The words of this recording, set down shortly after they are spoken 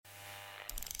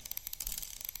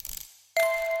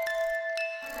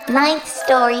Ninth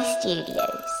Story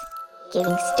Studios,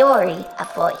 giving story a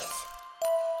voice.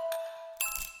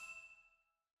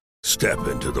 Step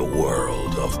into the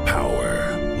world of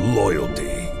power,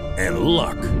 loyalty, and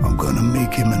luck. I'm gonna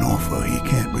make him an offer he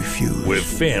can't refuse. With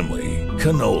family,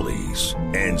 cannolis,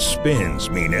 and spins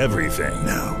mean everything.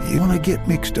 Now, you wanna get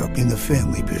mixed up in the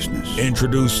family business.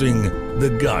 Introducing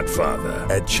The Godfather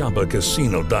at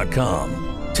ChumbaCasino.com.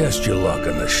 Test your luck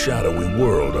in the shadowy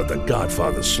world of The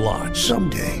Godfather slot.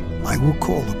 Someday, I will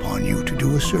call upon you to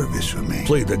do a service for me.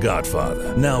 Play The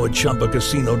Godfather, now at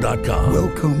ChumbaCasino.com.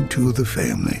 Welcome to the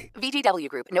family. VGW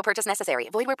Group. No purchase necessary.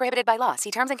 Void where prohibited by law. See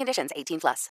terms and conditions.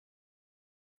 18+.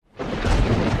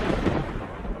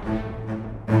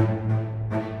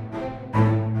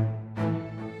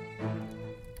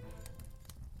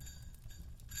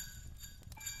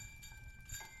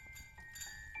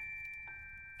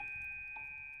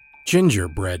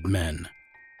 Gingerbread Men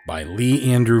by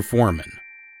Lee Andrew Forman.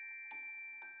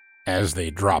 As they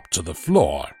dropped to the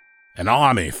floor, an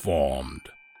army formed.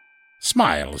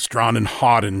 Smiles drawn in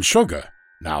hardened sugar,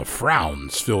 now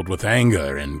frowns filled with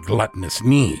anger and gluttonous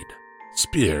need.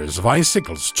 Spears of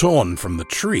icicles torn from the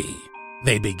tree,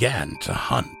 they began to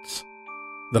hunt.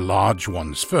 The large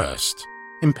ones first,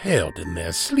 impaled in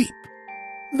their sleep,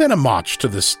 then a march to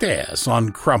the stairs on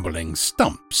crumbling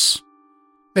stumps.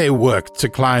 They worked to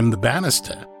climb the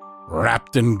banister,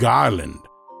 wrapped in garland,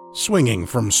 swinging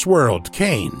from swirled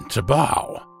cane to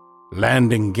bough.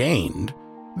 Landing gained,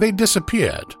 they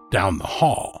disappeared down the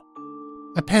hall.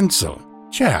 A pencil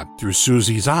jabbed through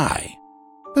Susie's eye.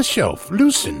 The shelf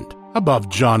loosened above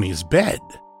Johnny's bed.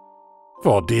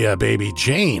 For dear baby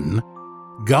Jane,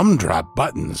 gumdrop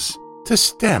buttons to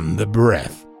stem the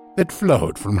breath that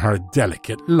flowed from her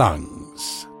delicate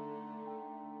lungs.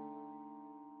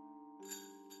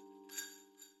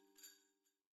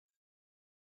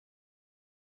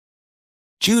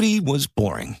 Judy was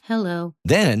boring. Hello.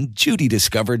 Then Judy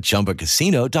discovered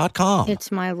ChumbaCasino.com.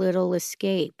 It's my little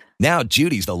escape. Now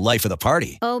Judy's the life of the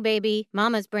party. Oh, baby,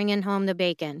 mama's bringing home the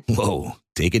bacon. Whoa,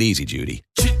 take it easy, Judy.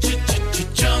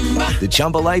 The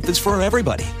Chumba life is for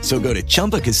everybody. So go to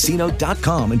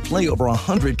ChumbaCasino.com and play over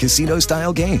 100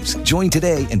 casino-style games. Join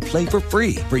today and play for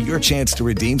free for your chance to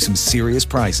redeem some serious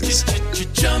prizes.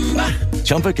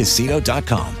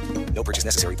 ChumbaCasino.com. No purchase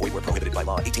necessary. Void where prohibited by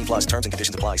law. 18+. Terms and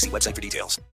conditions apply. See website for details.